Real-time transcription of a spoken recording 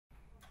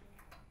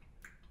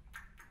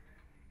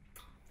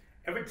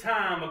Every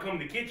time I come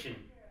to the kitchen,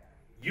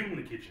 you in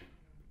the kitchen.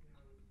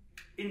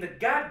 In the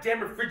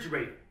goddamn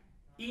refrigerator,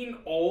 eating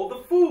all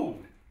the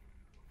food.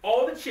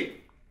 All the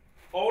chicken,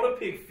 all the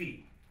pig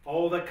feet,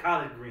 all the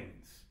collard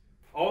greens,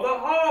 all the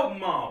hog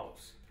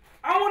maws.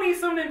 I want to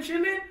eat some of them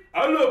chili.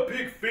 I love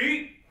pig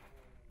feet.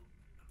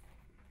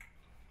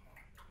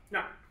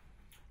 Now,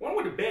 when I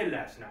went to bed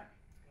last night,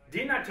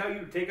 didn't I tell you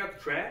to take out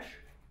the trash?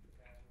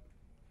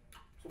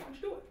 So why don't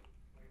you do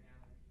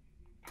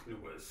it? You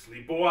was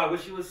asleep. Boy, I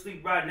wish you was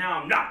asleep right now.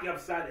 I'll knock you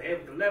upside the head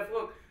with the left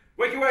hook.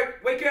 Wake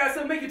your ass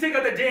up, make you take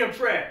out the damn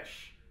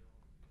trash.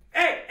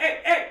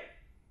 Hey.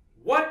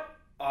 What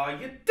are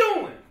you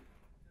doing?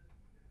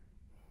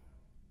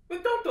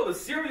 But don't throw the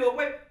cereal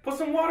away. Put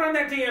some water on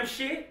that damn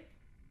shit.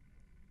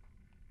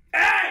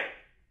 Hey!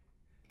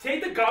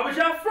 Take the garbage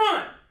out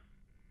front.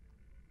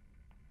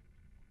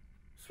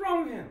 What's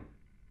wrong with him?